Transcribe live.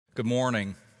Good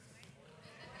morning.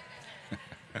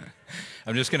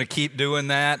 I'm just going to keep doing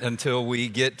that until we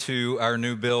get to our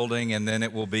new building, and then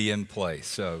it will be in place.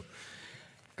 So,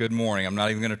 good morning. I'm not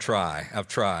even going to try. I've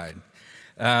tried.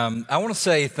 I want to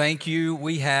say thank you.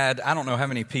 We had, I don't know how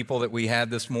many people that we had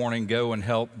this morning go and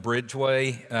help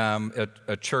Bridgeway,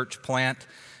 a church plant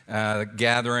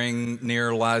gathering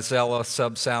near Lizella,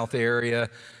 Sub-South area.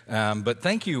 But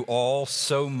thank you all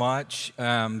so much.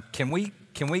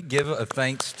 Can we give a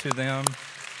thanks to them?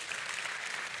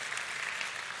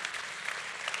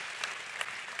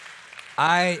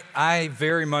 I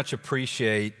very much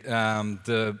appreciate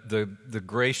the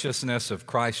graciousness of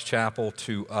Christ Chapel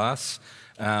to us,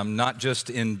 not just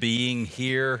in being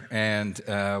here, and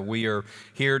we are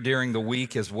here during the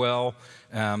week as well.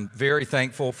 Very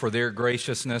thankful for their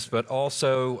graciousness, but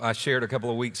also I shared a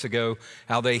couple of weeks ago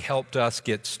how they helped us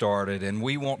get started, and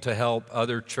we want to help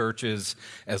other churches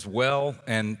as well,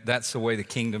 and that's the way the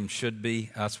kingdom should be,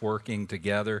 us working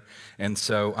together. And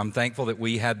so I'm thankful that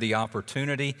we had the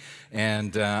opportunity,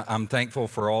 and I'm thankful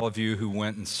for all of you who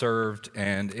went and served,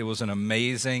 and it was an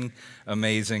amazing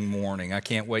morning. I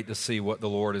can't wait to see what the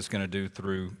Lord is going to do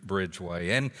through Bridgeway,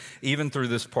 and even through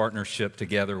this partnership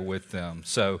together with them.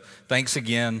 So thanks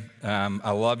again.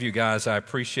 I love you guys. I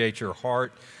appreciate your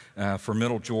heart for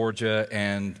Middle Georgia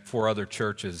and for other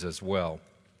churches as well.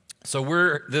 So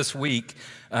we're this week,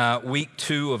 week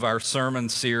 2 of our sermon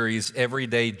series,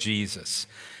 Everyday Jesus.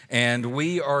 And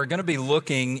we are going to be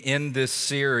looking in this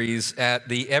series at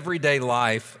the everyday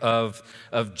life of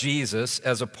Jesus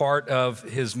as a part of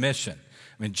his mission.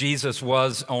 I mean, Jesus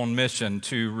was on mission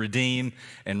to redeem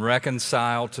and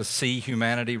reconcile, to see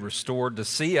humanity restored, to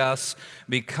see us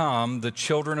become the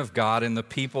children of God and the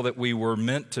people that we were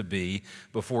meant to be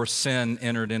before sin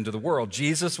entered into the world.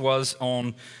 Jesus was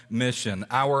on mission.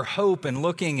 Our hope in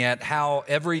looking at how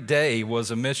every day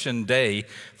was a mission day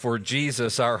for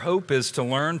Jesus, our hope is to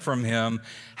learn from him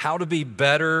how to be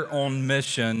better on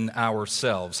mission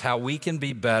ourselves, how we can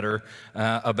be better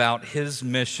about his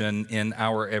mission in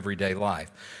our everyday life.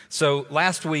 So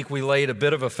last week we laid a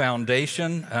bit of a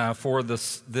foundation for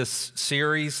this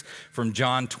series from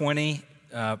John 20,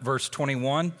 verse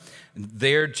 21.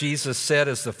 There Jesus said,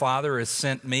 "As the Father has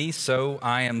sent me, so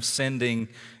I am sending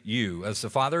you. As the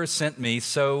Father has sent me,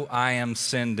 so I am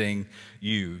sending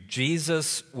you."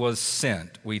 Jesus was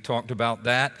sent. We talked about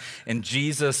that. And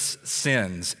Jesus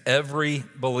sends every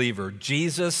believer.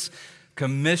 Jesus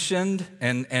commissioned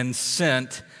and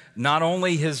sent not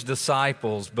only his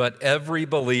disciples, but every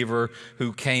believer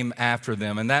who came after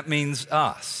them. And that means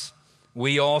us.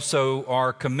 We also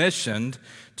are commissioned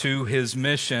to his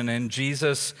mission, and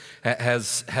Jesus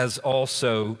has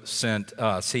also sent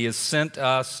us. He has sent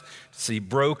us to see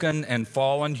broken and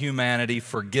fallen humanity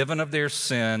forgiven of their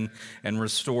sin and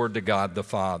restored to God the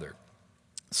Father.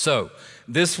 So,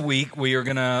 this week we are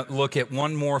going to look at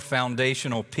one more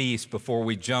foundational piece before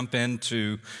we jump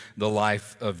into the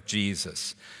life of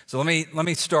Jesus. So let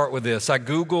me start with this. I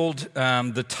Googled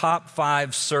the top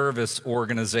 5 service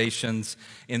organizations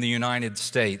in the United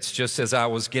States just as I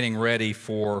was getting ready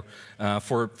for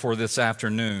this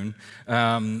afternoon.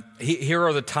 Here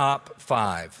are the top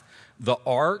 5. The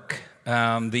Ark.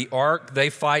 The Ark, they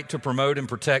fight to promote and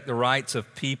protect the rights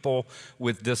of people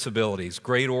with disabilities.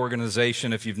 Great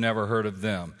organization if you've never heard of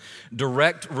them.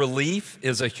 Direct Relief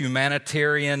is a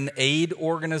humanitarian aid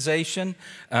organization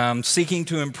seeking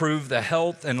to improve the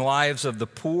health and lives of the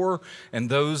poor and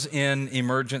those in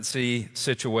emergency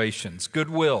situations.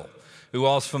 Goodwill. Who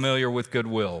all's familiar with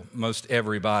Goodwill? Most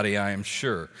everybody, I am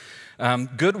sure.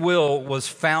 Goodwill was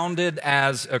founded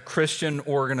as a Christian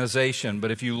organization,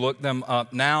 but if you look them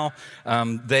up now,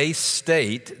 they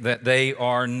state that they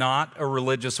are not a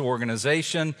religious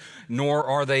organization, nor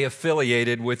are they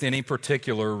affiliated with any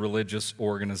particular religious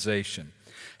organization.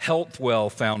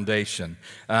 Healthwell Foundation.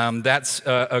 That's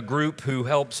a group who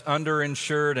helps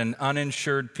underinsured and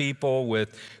uninsured people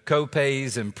with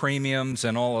co-pays and premiums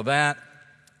and all of that.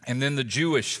 And then the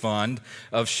Jewish Fund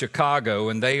of Chicago,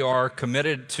 and they are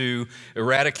committed to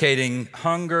eradicating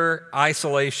hunger,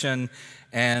 isolation,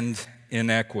 and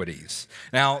inequities.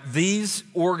 Now, these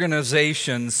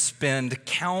organizations spend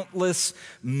countless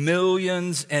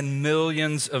millions and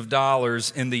millions of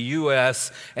dollars in the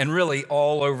U.S. and really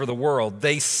all over the world.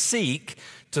 They seek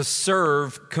to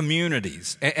serve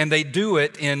communities. And they do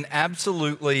it in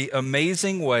absolutely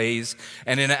amazing ways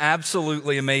and in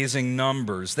absolutely amazing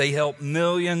numbers. They help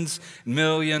millions,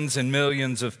 millions, and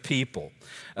millions of people.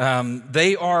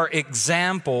 They are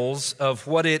examples of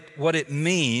what it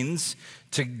means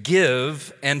to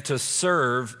give and to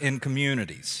serve in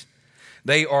communities.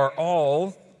 They are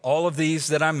all all of these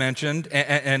that I mentioned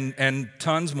and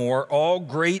tons more, all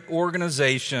great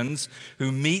organizations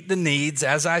who meet the needs,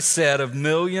 as I said, of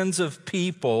millions of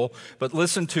people. But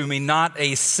listen to me, not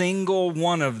a single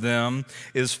one of them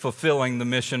is fulfilling the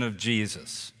mission of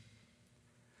Jesus.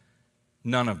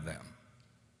 None of them.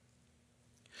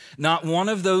 Not one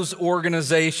of those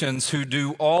organizations who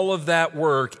do all of that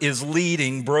work is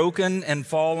leading broken and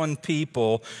fallen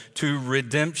people to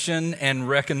redemption and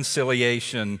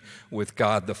reconciliation with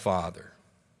God the Father.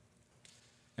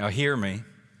 Now, hear me.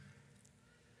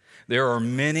 There are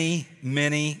many,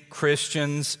 many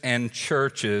Christians and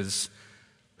churches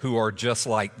who are just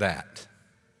like that.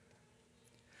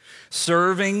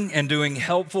 Serving and doing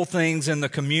helpful things in the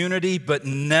community, but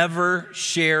never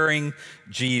sharing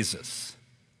Jesus.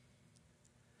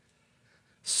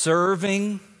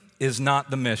 Serving is not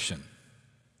the mission.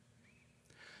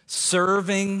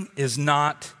 Serving is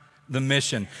not the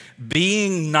mission.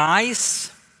 Being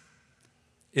nice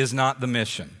is not the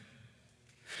mission.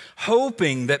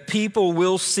 Hoping that people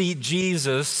will see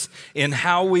Jesus in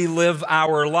how we live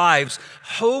our lives,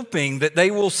 hoping that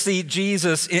they will see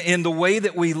Jesus in the way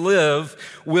that we live,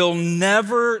 will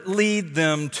never lead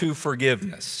them to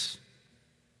forgiveness.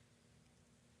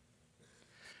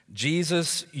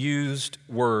 Jesus used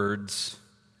words,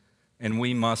 and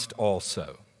we must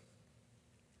also.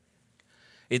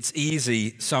 It's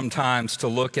easy sometimes to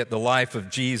look at the life of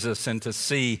Jesus and to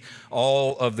see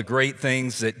all of the great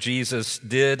things that Jesus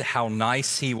did, how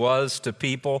nice he was to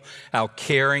people, how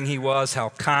caring he was, how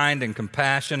kind and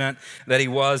compassionate that he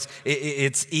was.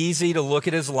 It's easy to look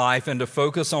at his life and to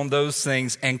focus on those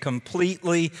things and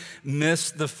completely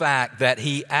miss the fact that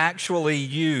he actually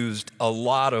used a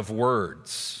lot of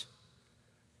words.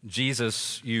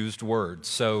 Jesus used words.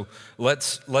 So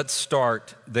let's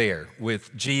start there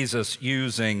with Jesus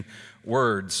using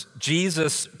words.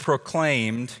 Jesus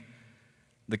proclaimed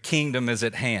the kingdom is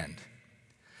at hand.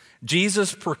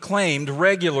 Jesus proclaimed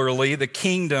regularly the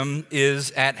kingdom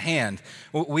is at hand.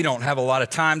 We don't have a lot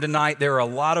of time tonight. There are a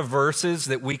lot of verses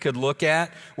that we could look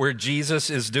at where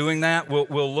Jesus is doing that.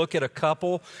 We'll look at a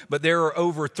couple, but there are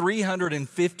over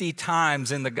 350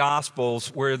 times in the Gospels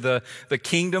where the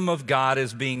kingdom of God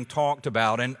is being talked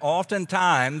about. And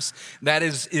oftentimes that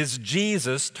is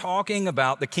Jesus talking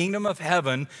about the kingdom of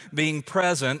heaven being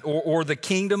present or the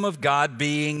kingdom of God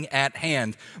being at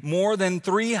hand. More than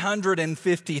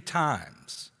 350 times.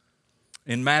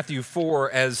 In Matthew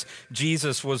 4, as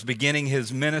Jesus was beginning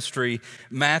his ministry,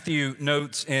 Matthew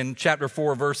notes in chapter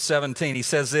 4, verse 17, he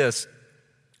says this,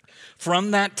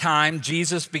 "From that time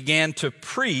Jesus began to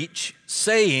preach,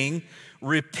 saying,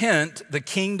 'Repent, the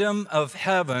kingdom of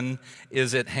heaven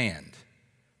is at hand.'"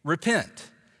 Repent.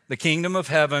 The kingdom of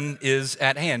heaven is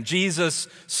at hand. Jesus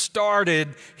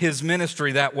started his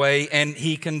ministry that way, and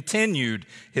he continued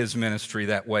his ministry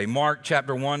that way. Mark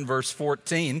chapter 1, verse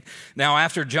 14. "Now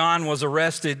after John was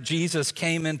arrested, Jesus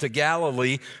came into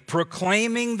Galilee,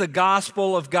 proclaiming the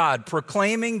gospel of God,"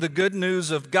 proclaiming the good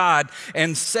news of God,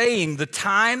 and saying, "The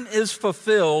time is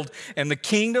fulfilled, and the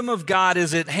kingdom of God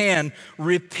is at hand.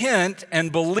 Repent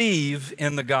and believe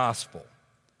in the gospel."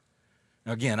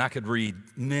 Again, I could read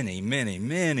many, many,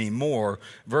 many more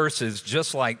verses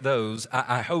just like those.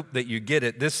 I hope that you get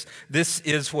it. This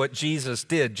is what Jesus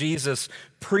did. Jesus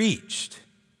preached.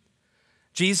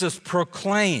 Jesus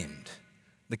proclaimed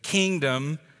the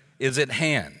kingdom is at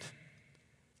hand.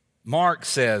 Mark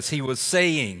says he was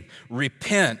saying,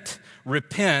 repent,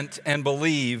 repent, and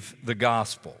believe the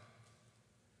gospel.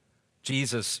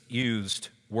 Jesus used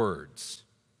words.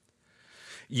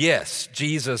 Yes,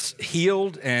 Jesus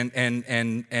healed and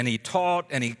he taught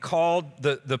and he called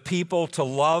the people to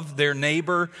love their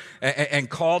neighbor and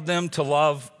called them to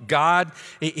love God.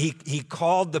 He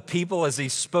called the people as he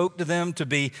spoke to them to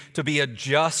be a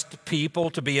just people,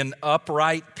 to be an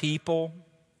upright people.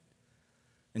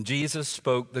 And Jesus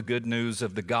spoke the good news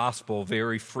of the gospel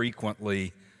very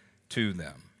frequently to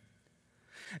them.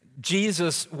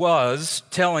 Jesus was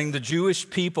telling the Jewish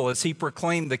people as he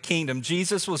proclaimed the kingdom,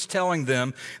 Jesus was telling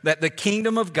them that the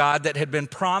kingdom of God that had been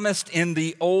promised in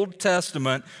the Old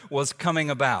Testament was coming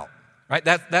about. Right?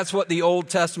 That's what the Old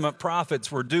Testament prophets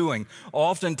were doing.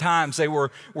 Oftentimes they were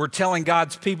telling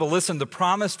God's people, listen, the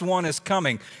promised one is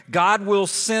coming. God will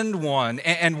send one,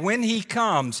 and when he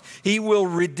comes, he will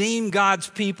redeem God's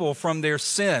people from their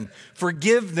sin,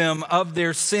 forgive them of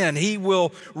their sin. He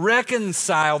will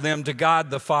reconcile them to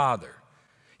God the Father.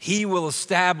 He will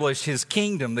establish his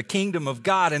kingdom, the kingdom of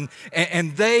God,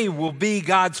 and they will be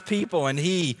God's people, and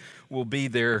he will be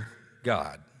their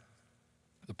God.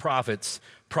 The prophets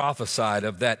prophesied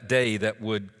of that day that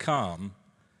would come,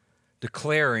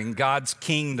 declaring God's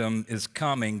kingdom is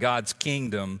coming, God's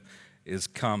kingdom is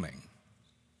coming.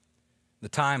 The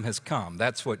time has come.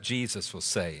 That's what Jesus was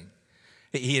saying.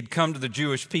 He had come to the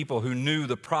Jewish people who knew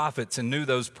the prophets and knew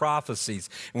those prophecies.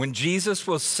 When Jesus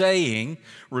was saying,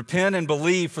 repent and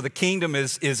believe, for the kingdom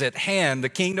is at hand, the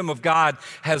kingdom of God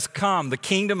has come, the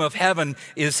kingdom of heaven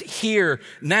is here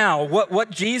now.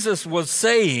 What Jesus was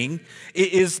saying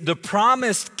is the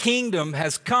promised kingdom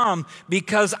has come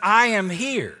because I am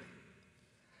here.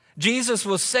 Jesus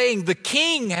was saying the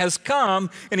king has come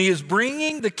and he is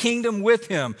bringing the kingdom with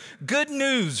him. Good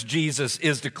news, Jesus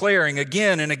is declaring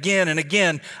again and again and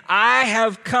again. I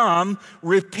have come,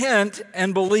 repent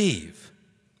and believe.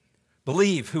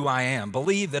 Believe who I am.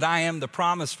 Believe that I am the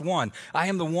promised one. I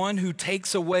am the one who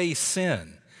takes away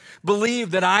sin.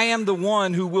 Believe that I am the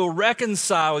one who will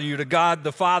reconcile you to God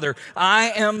the Father.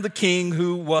 I am the king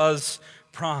who was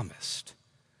promised.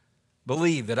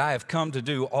 Believe that I have come to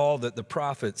do all that the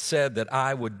prophet said that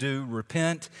I would do.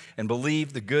 Repent and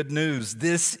believe the good news.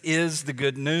 This is the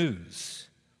good news.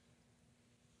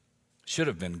 Should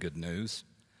have been good news.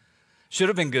 Should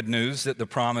have been good news that the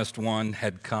promised one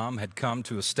had come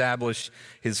to establish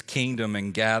his kingdom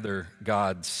and gather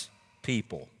God's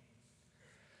people.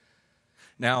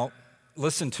 Now,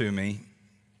 listen to me.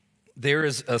 There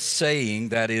is a saying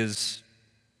that is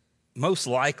most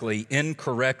likely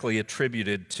incorrectly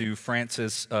attributed to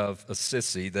Francis of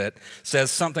Assisi that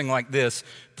says something like this: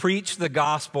 preach the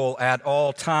gospel at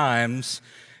all times,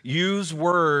 use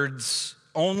words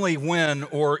only when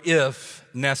or if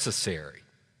necessary.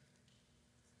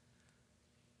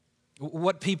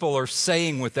 What people are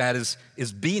saying with that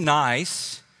is be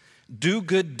nice, do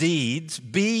good deeds,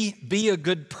 be a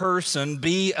good person,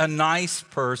 be a nice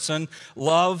person,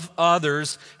 love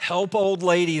others, help old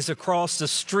ladies across the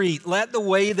street. Let the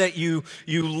way that you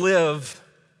live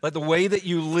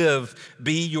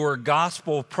be your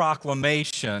gospel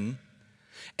proclamation,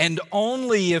 and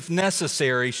only if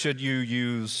necessary should you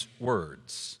use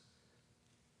words.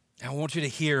 I want you to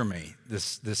hear me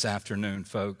this afternoon,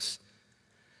 folks.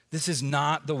 This is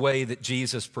not the way that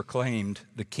Jesus proclaimed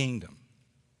the kingdom.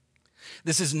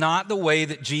 This is not the way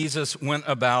that Jesus went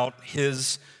about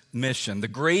his mission. The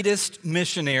greatest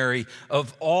missionary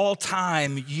of all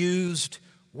time used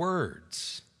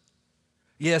words.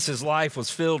 Yes, his life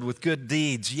was filled with good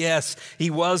deeds. Yes, he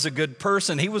was a good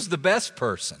person. He was the best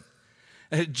person.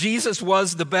 Jesus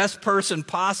was the best person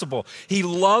possible. He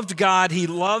loved God, he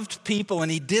loved people,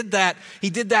 and he did that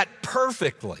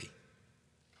perfectly.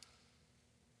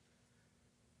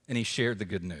 And he shared the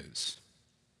good news.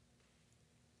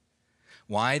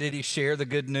 Why did he share the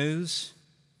good news?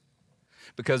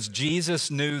 Because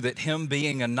Jesus knew that him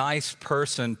being a nice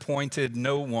person pointed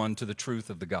no one to the truth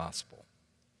of the gospel.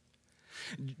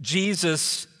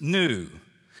 Jesus knew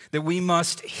that we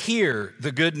must hear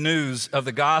the good news of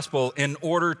the gospel in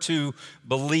order to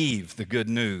believe the good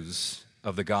news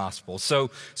of the gospel.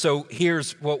 So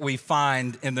here's what we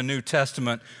find in the New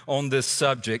Testament on this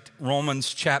subject.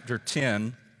 Romans chapter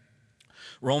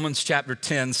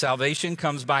 10, salvation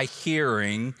comes by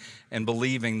hearing and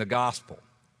believing the gospel.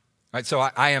 Right? So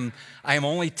I am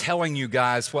only telling you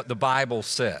guys what the Bible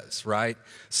says, right?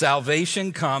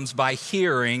 Salvation comes by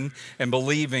hearing and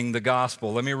believing the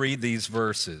gospel. Let me read these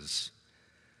verses.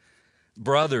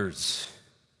 Brothers,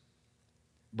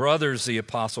 the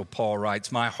Apostle Paul writes,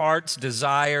 my heart's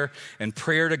desire and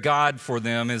prayer to God for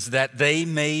them is that they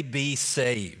may be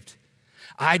saved.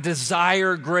 I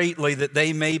desire greatly that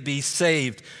they may be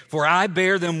saved, for I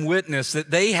bear them witness that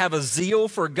they have a zeal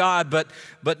for God,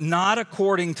 but not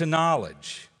according to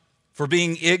knowledge. For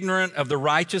being ignorant of the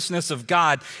righteousness of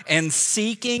God and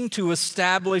seeking to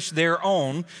establish their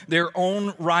own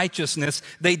righteousness,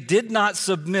 they did not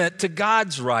submit to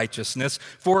God's righteousness.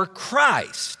 For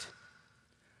Christ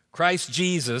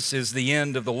Jesus is the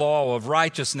end of the law of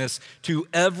righteousness to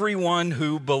everyone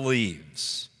who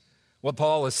believes. What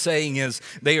Paul is saying is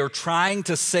they are trying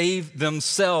to save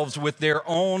themselves with their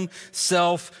own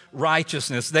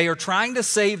self-righteousness. They are trying to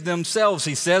save themselves,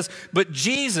 he says, but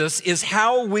Jesus is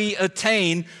how we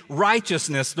attain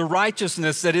righteousness, the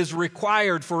righteousness that is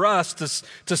required for us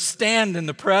to stand in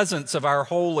the presence of our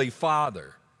Holy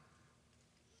Father.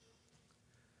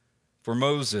 For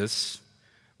Moses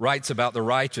writes about the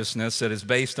righteousness that is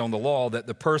based on the law, that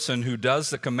the person who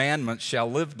does the commandments shall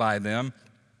live by them.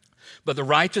 But the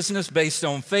righteousness based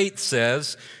on faith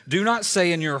says, do not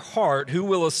say in your heart, who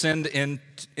will ascend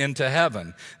into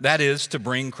heaven? That is to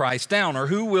bring Christ down. Or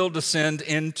who will descend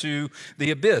into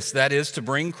the abyss? That is to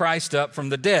bring Christ up from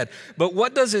the dead. But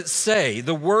what does it say?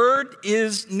 The word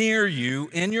is near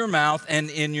you, in your mouth and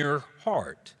in your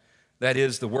heart. That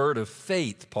is the word of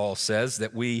faith, Paul says,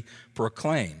 that we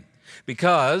proclaim.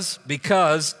 Because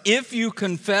if you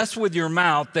confess with your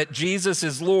mouth that Jesus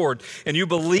is Lord and you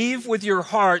believe with your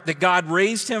heart that God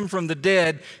raised him from the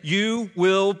dead, you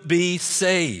will be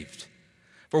saved.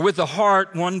 For with the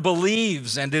heart one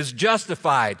believes and is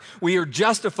justified. We are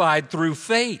justified through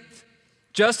faith.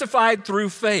 Justified through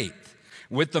faith.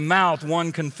 With the mouth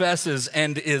one confesses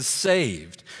and is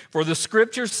saved. For the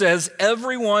scripture says,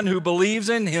 everyone who believes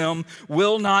in him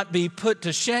will not be put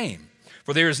to shame.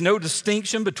 For there is no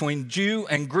distinction between Jew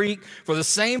and Greek, for the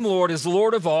same Lord is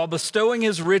Lord of all, bestowing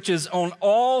his riches on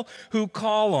all who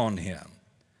call on him.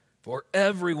 For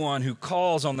everyone who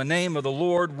calls on the name of the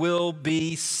Lord will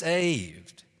be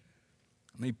saved.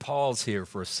 Let me pause here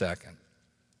for a second.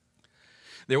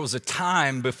 There was a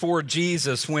time before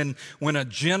Jesus when a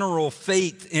general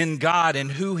faith in God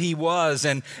and who he was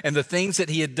and the things that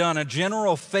he had done, a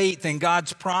general faith in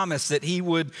God's promise that he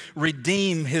would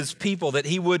redeem his people, that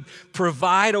he would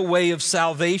provide a way of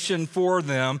salvation for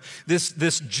them,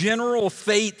 this general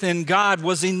faith in God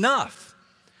was enough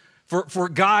for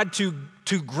God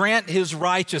to grant his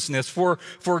righteousness, for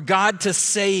God to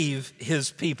save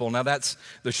his people. Now that's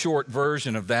the short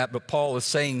version of that, but Paul is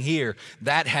saying here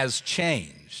that has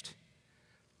changed.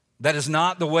 That is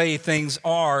not the way things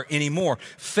are anymore.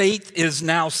 Faith is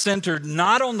now centered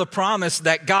not on the promise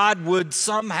that God would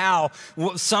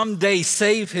someday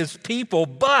save his people,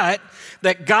 but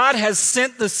that God has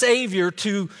sent the Savior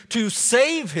to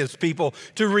save his people,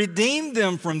 to redeem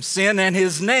them from sin, and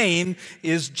his name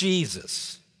is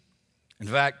Jesus. In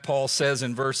fact, Paul says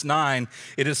in verse 9,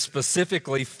 it is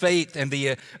specifically faith and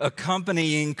the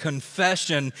accompanying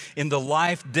confession in the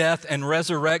life, death, and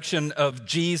resurrection of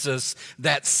Jesus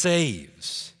that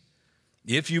saves.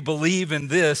 If you believe in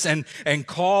this and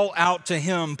call out to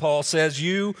him, Paul says,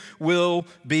 you will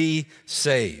be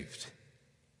saved.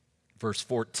 Verse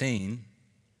 14,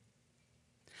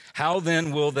 how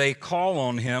then will they call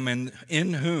on him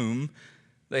in whom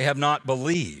they have not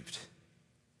believed?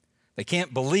 They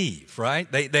can't believe, right?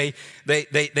 They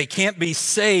can't be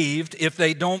saved if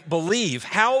they don't believe.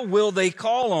 How will they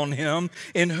call on him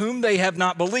in whom they have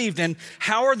not believed? And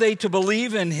how are they to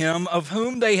believe in him of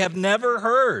whom they have never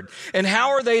heard? And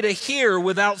how are they to hear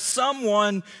without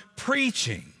someone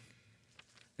preaching?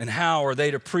 And how are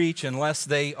they to preach unless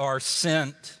they are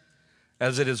sent?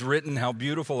 As it is written, how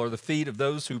beautiful are the feet of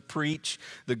those who preach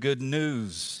the good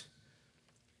news.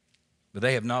 But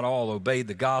they have not all obeyed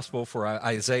the gospel, for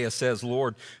Isaiah says,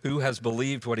 Lord, who has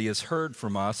believed what he has heard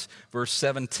from us? Verse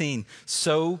 17,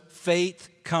 so faith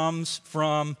comes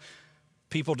from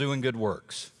people doing good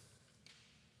works.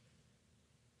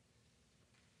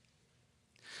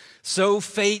 So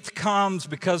faith comes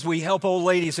because we help old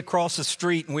ladies across the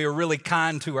street and we are really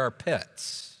kind to our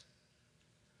pets.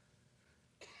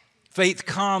 Faith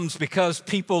comes because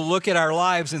people look at our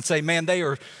lives and say, man, they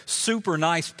are super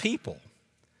nice people.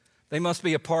 They must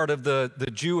be a part of the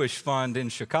Jewish fund in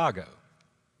Chicago.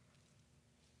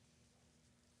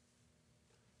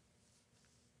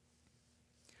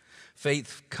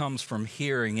 Faith comes from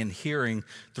hearing, and hearing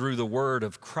through the word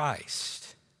of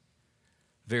Christ.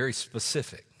 Very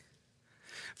specific.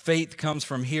 Faith comes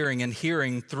from hearing, and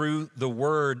hearing through the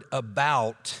word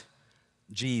about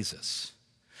Jesus.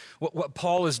 What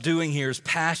Paul is doing here is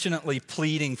passionately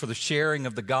pleading for the sharing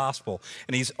of the gospel.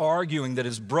 And he's arguing that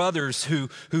his brothers who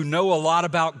know a lot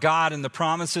about God and the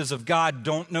promises of God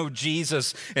don't know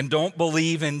Jesus and don't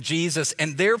believe in Jesus,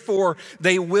 and therefore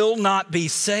they will not be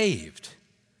saved.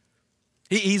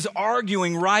 He's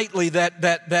arguing rightly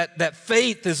that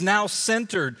faith is now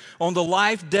centered on the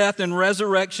life, death, and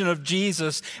resurrection of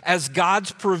Jesus as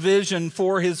God's provision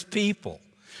for his people.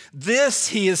 This,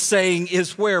 he is saying,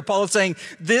 is where, Paul is saying,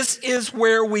 this is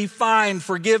where we find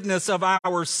forgiveness of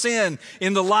our sin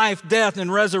in the life, death,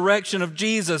 and resurrection of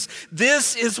Jesus.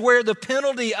 This is where the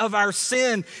penalty of our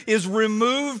sin is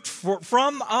removed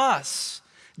from us.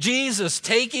 Jesus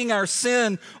taking our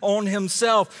sin on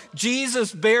himself.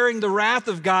 Jesus bearing the wrath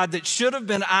of God that should have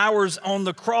been ours on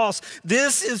the cross.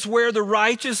 This is where the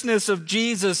righteousness of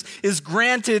Jesus is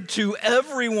granted to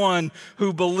everyone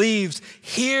who believes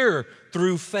here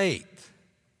through faith.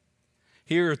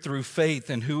 Here through faith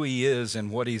in who he is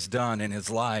and what he's done in his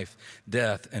life,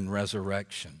 death, and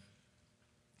resurrection.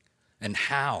 And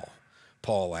how?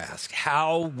 Paul asks,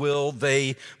 how will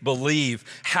they believe?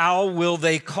 How will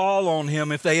they call on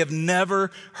him if they have never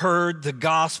heard the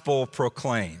gospel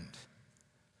proclaimed?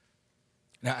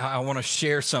 Now, I want to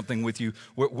share something with you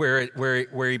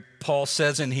where Paul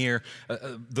says in here,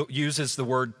 uses the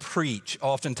word preach.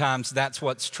 Oftentimes that's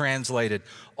what's translated.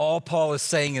 All Paul is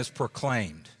saying is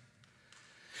proclaimed.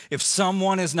 If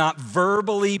someone is not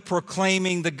verbally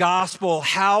proclaiming the gospel,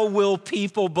 how will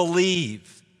people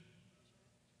believe?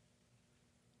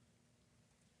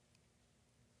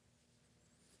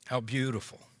 How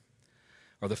beautiful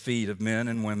are the feet of men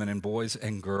and women and boys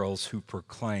and girls who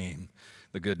proclaim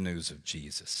the good news of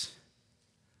Jesus.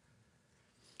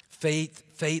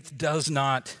 Faith does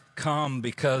not come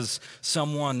because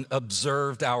someone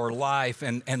observed our life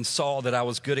and saw that I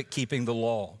was good at keeping the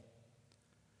law.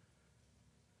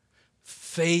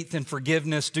 Faith and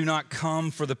forgiveness do not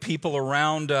come for the people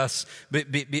around us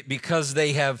because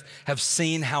they have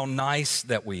seen how nice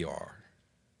that we are.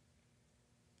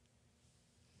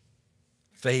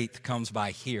 Faith comes by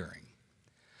hearing,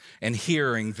 and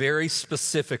hearing very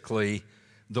specifically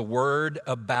the word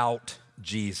about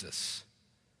Jesus.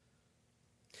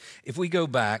 If we go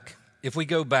back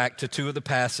to two of the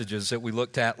passages that we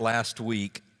looked at last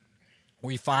week,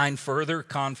 we find further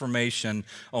confirmation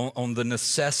on the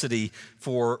necessity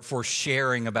for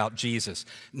sharing about Jesus.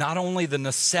 Not only the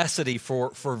necessity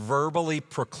for verbally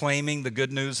proclaiming the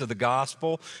good news of the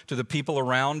gospel to the people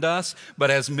around us,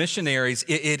 but as missionaries,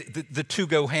 the two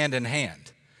go hand in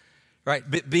hand. Right?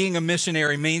 Being a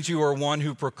missionary means you are one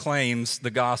who proclaims the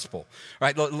gospel.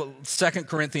 Right? 2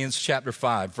 Corinthians chapter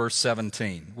 5, verse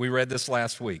 17. We read this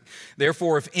last week.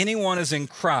 Therefore, if anyone is in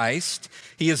Christ,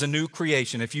 he is a new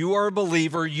creation. If you are a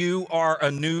believer, you are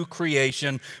a new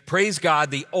creation. Praise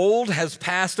God, the old has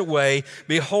passed away.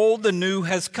 Behold, the new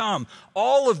has come.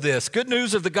 All of this, good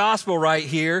news of the gospel right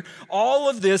here, all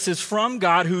of this is from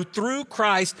God who through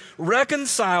Christ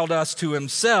reconciled us to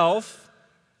himself.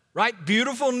 Right?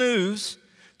 Beautiful news.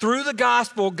 Through the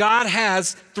gospel, God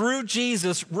has, through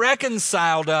Jesus,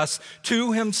 reconciled us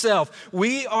to himself.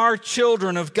 We are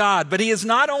children of God, but he has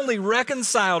not only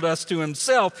reconciled us to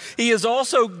himself, he has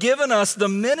also given us the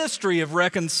ministry of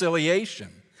reconciliation.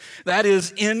 That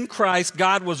is, in Christ,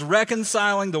 God was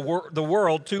reconciling the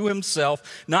world to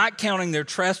himself, not counting their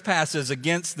trespasses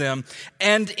against them,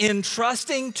 and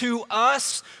entrusting to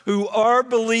us who are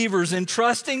believers,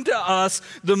 entrusting to us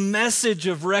the message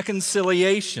of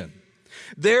reconciliation.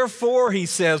 Therefore, he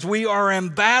says, we are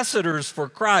ambassadors for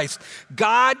Christ,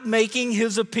 God making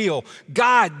his appeal.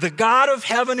 God, the God of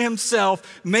heaven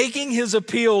himself, making his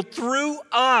appeal through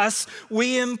us.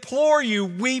 We implore you,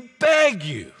 we beg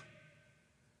you.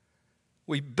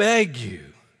 We beg you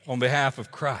on behalf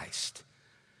of Christ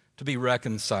to be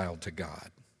reconciled to God.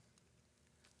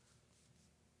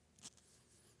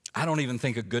 I don't even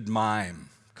think a good mime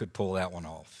could pull that one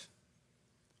off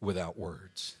without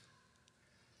words.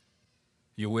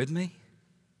 You with me?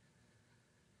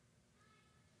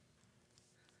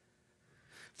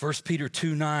 1 Peter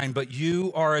 2:9, but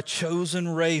you are a chosen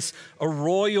race, a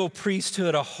royal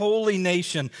priesthood, a holy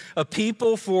nation, a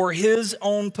people for his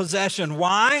own possession.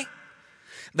 Why?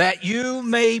 That you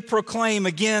may proclaim.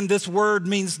 Again, this word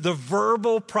means the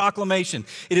verbal proclamation.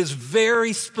 It is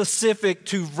very specific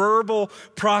to verbal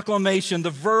proclamation, the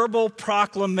verbal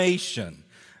proclamation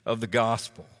of the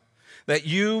gospel. That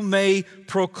you may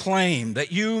proclaim,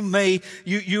 that you may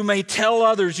tell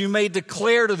others, you may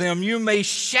declare to them, you may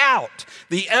shout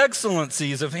the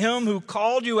excellencies of him who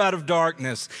called you out of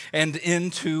darkness and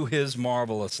into his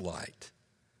marvelous light.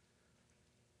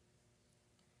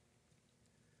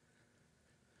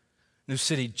 New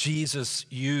City, Jesus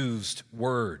used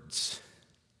words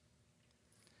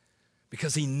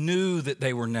because he knew that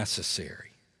they were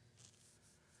necessary.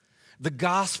 The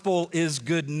gospel is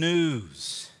good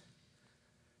news,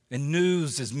 and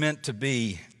news is meant to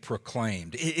be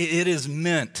proclaimed. It is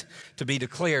meant to be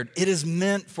declared. It is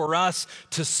meant for us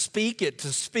to speak it,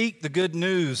 to speak the good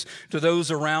news to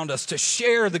those around us, to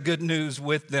share the good news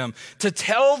with them, to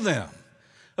tell them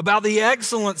about the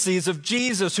excellencies of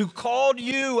Jesus who called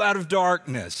you out of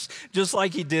darkness, just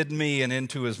like he did me, and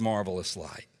into his marvelous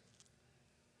light.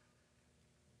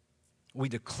 We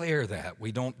declare that.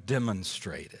 We don't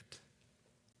demonstrate it.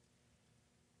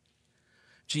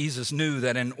 Jesus knew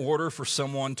that in order for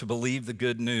someone to believe the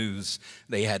good news,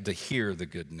 they had to hear the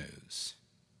good news.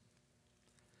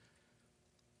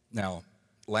 Now,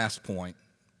 last point,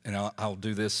 and I'll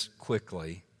do this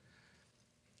quickly,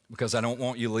 because I don't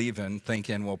want you leaving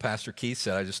thinking, well, Pastor Keith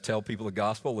said, I just tell people the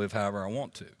gospel, live however I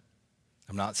want to.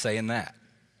 I'm not saying that.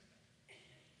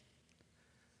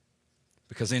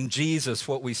 Because in Jesus,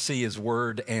 what we see is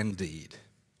word and deed.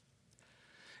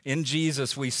 In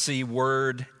Jesus, we see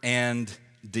word and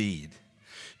deed.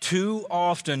 Too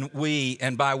often we,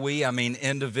 and by we I mean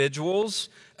individuals,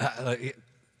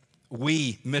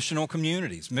 Missional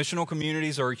communities. Missional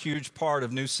communities are a huge part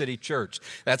of New City Church.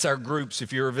 That's our groups,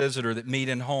 if you're a visitor, that meet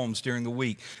in homes during the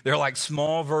week. They're like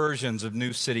small versions of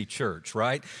New City Church,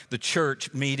 right? The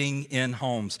church meeting in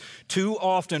homes. Too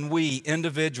often we,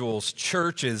 individuals,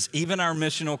 churches, even our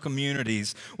missional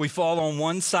communities, we fall on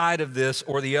one side of this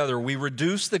or the other. We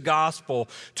reduce the gospel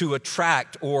to a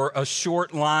tract or a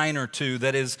short line or two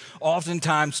that is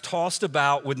oftentimes tossed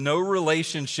about with no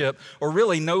relationship or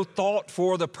really no thought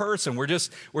for the person. We're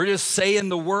just saying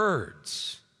the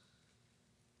words.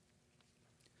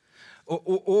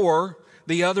 Or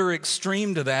the other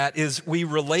extreme to that is we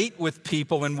relate with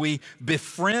people and we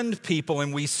befriend people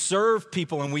and we serve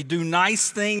people and we do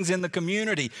nice things in the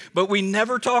community, but we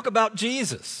never talk about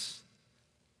Jesus.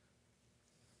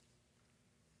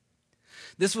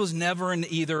 This was never an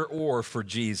either or for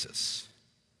Jesus.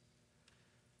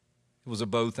 It was a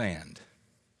both and.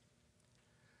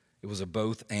 It was a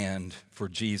both and for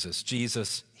Jesus.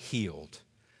 Jesus healed.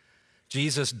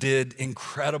 Jesus did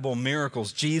incredible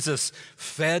miracles. Jesus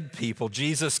fed people.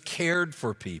 Jesus cared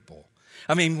for people.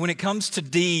 I mean, when it comes to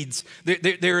deeds,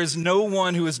 there is no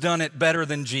one who has done it better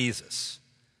than Jesus.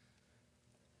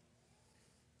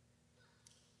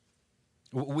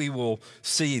 We will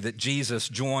see that Jesus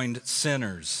joined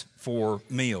sinners for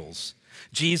meals.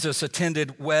 Jesus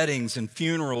attended weddings and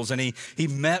funerals, and he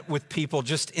met with people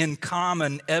just in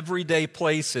common, everyday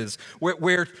places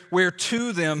where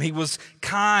to them he was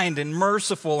kind and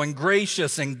merciful and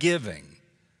gracious and giving.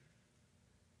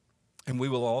 And we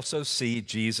will also see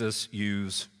Jesus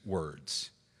use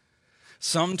words.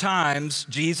 Sometimes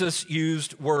Jesus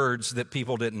used words that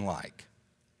people didn't like.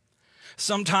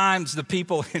 Sometimes the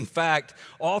people, in fact,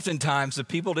 oftentimes the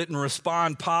people didn't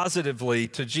respond positively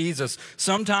to Jesus.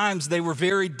 Sometimes they were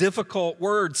very difficult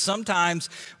words. Sometimes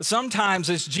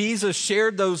as Jesus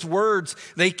shared those words,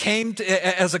 they came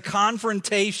as a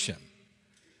confrontation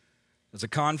to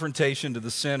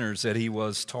the sinners that he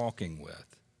was talking with.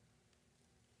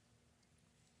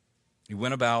 He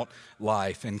went about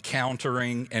life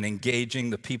encountering and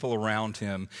engaging the people around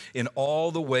him in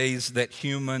all the ways that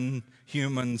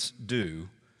humans do.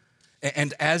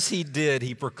 And as he did,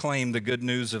 he proclaimed the good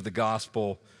news of the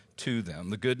gospel to them,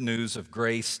 the good news of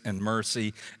grace and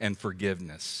mercy and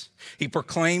forgiveness. He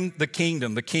proclaimed the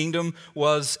kingdom. The kingdom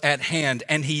was at hand,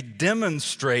 and he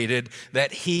demonstrated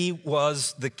that he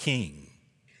was the king.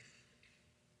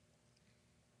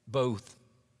 Both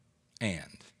and.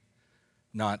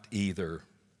 Not either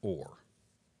or.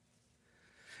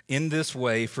 In this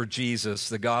way, for Jesus,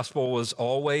 the gospel was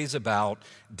always about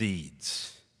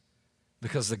deeds,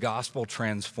 because the gospel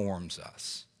transforms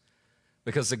us,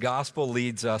 because the gospel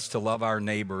leads us to love our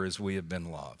neighbor as we have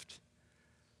been loved.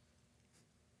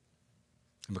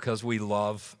 And because we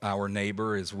love our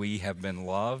neighbor as we have been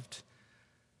loved,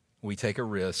 we take a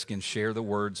risk and share the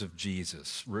words of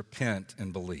Jesus. Repent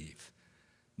and believe.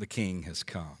 The King has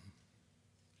come.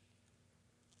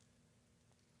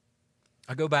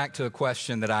 I go back to a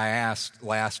question that I asked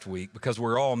last week, because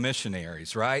we're all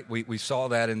missionaries, right? We saw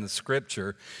that in the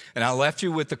scripture. And I left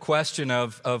you with the question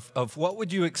of what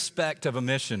would you expect of a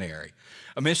missionary?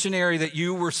 A missionary that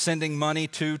you were sending money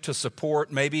to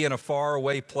support, maybe in a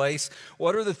faraway place.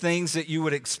 What are the things that you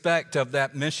would expect of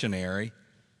that missionary?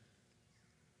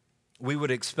 We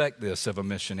would expect this of a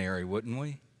missionary, wouldn't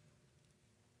we?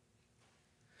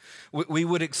 We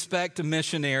would expect a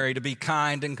missionary to be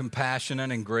kind and compassionate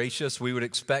and gracious. We would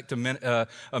expect a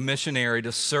missionary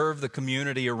to serve the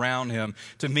community around him,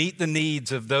 to meet the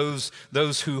needs of those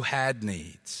who had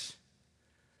needs.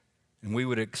 And we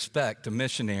would expect a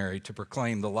missionary to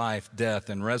proclaim the life, death,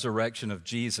 and resurrection of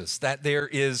Jesus, that there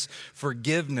is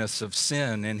forgiveness of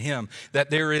sin in him,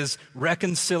 that there is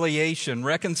reconciliation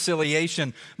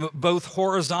both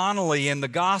horizontally in the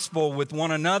gospel with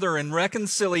one another, and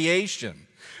reconciliation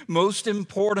most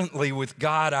importantly with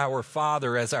God our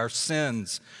Father as our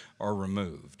sins are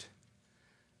removed.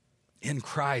 In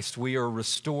Christ, we are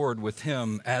restored with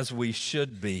him as we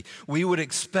should be. We would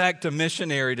expect a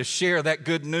missionary to share that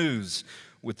good news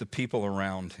with the people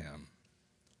around him.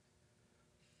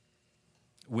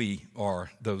 We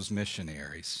are those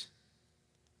missionaries.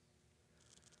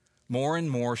 More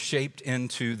and more shaped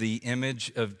into the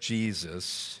image of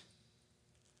Jesus,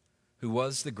 who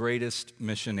was the greatest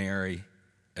missionary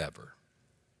ever.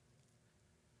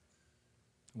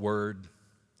 Word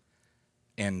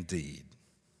and deed.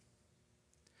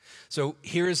 So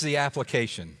here's the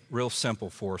application, real simple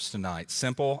for us tonight.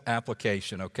 Simple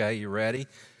application, okay? You ready?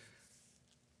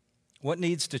 What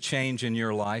needs to change in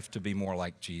your life to be more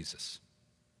like Jesus?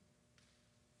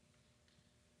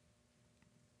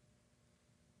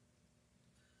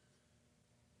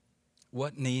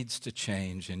 What needs to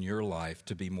change in your life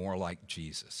to be more like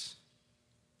Jesus?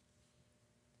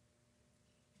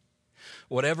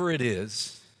 Whatever it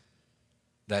is,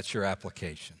 that's your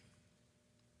application.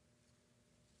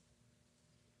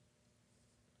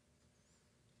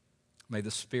 May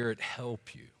the Spirit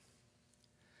help you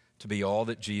to be all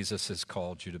that Jesus has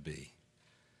called you to be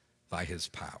by his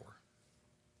power.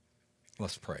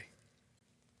 Let's pray.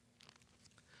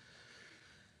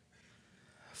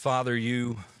 Father,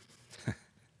 you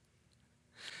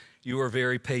are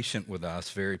very patient with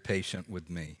us, very patient with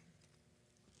me.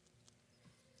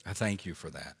 I thank you for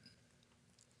that.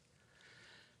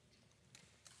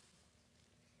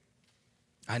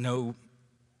 I know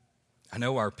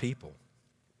our people,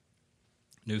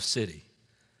 New City.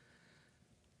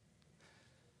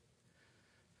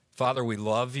 Father, we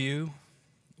love you.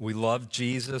 We love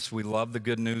Jesus. We love the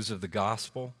good news of the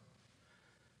gospel.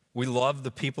 We love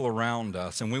the people around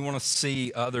us, and we want to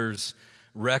see others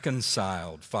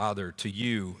reconciled, Father, to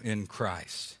you in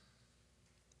Christ.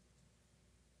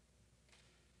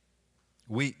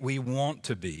 We want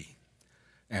to be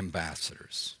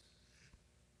ambassadors.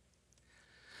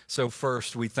 So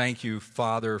first, we thank you,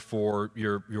 Father, for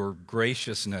your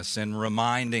graciousness in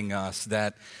reminding us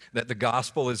that the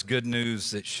gospel is good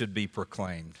news that should be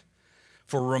proclaimed.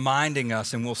 For reminding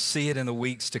us, and we'll see it in the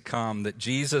weeks to come, that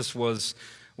Jesus was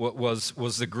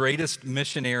the greatest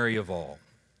missionary of all.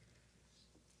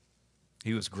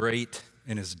 He was great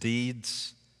in his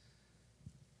deeds,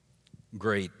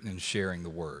 great in sharing the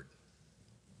word.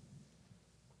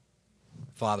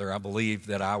 Father, I believe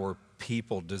that our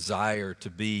people desire to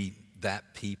be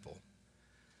that people.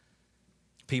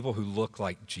 People who look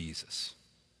like Jesus.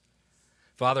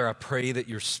 Father, I pray that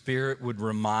your Spirit would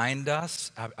remind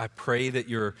us. I pray that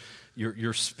your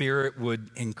Spirit would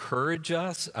encourage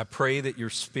us. I pray that your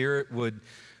Spirit would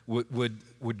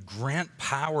grant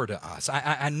power to us.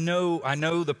 I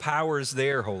know the power is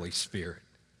there, Holy Spirit.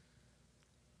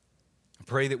 I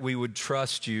pray that we would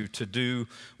trust you to do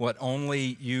what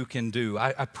only you can do.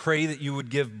 I pray that you would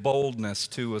give boldness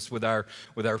to us with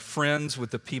our friends,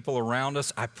 with the people around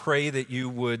us. I pray that you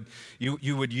would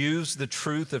use the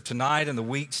truth of tonight and the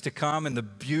weeks to come and the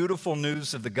beautiful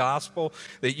news of the gospel,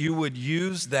 that you would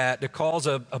use that to cause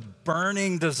a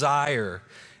burning desire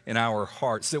in our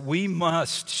hearts, that we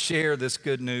must share this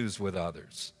good news with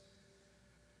others.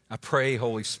 I pray,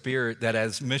 Holy Spirit, that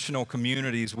as missional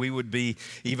communities, we would be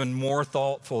even more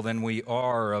thoughtful than we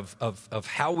are of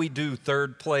how we do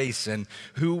third place and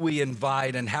who we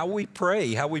invite and how we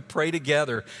pray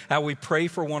together, how we pray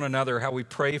for one another, how we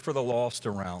pray for the lost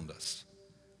around us.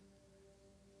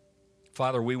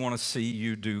 Father, we want to see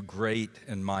you do great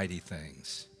and mighty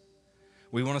things.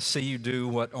 We want to see you do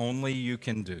what only you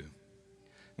can do.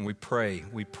 And we pray,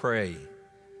 we plead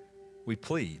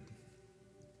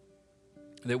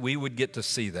that we would get to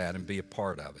see that and be a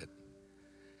part of it.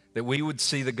 That we would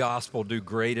see the gospel do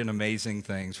great and amazing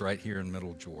things right here in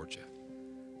Middle Georgia.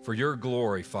 For your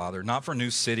glory, Father, not for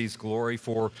New City's glory,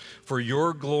 for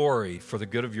your glory, for the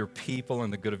good of your people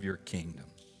and the good of your kingdom.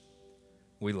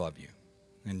 We love you.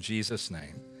 In Jesus'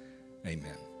 name,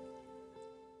 amen.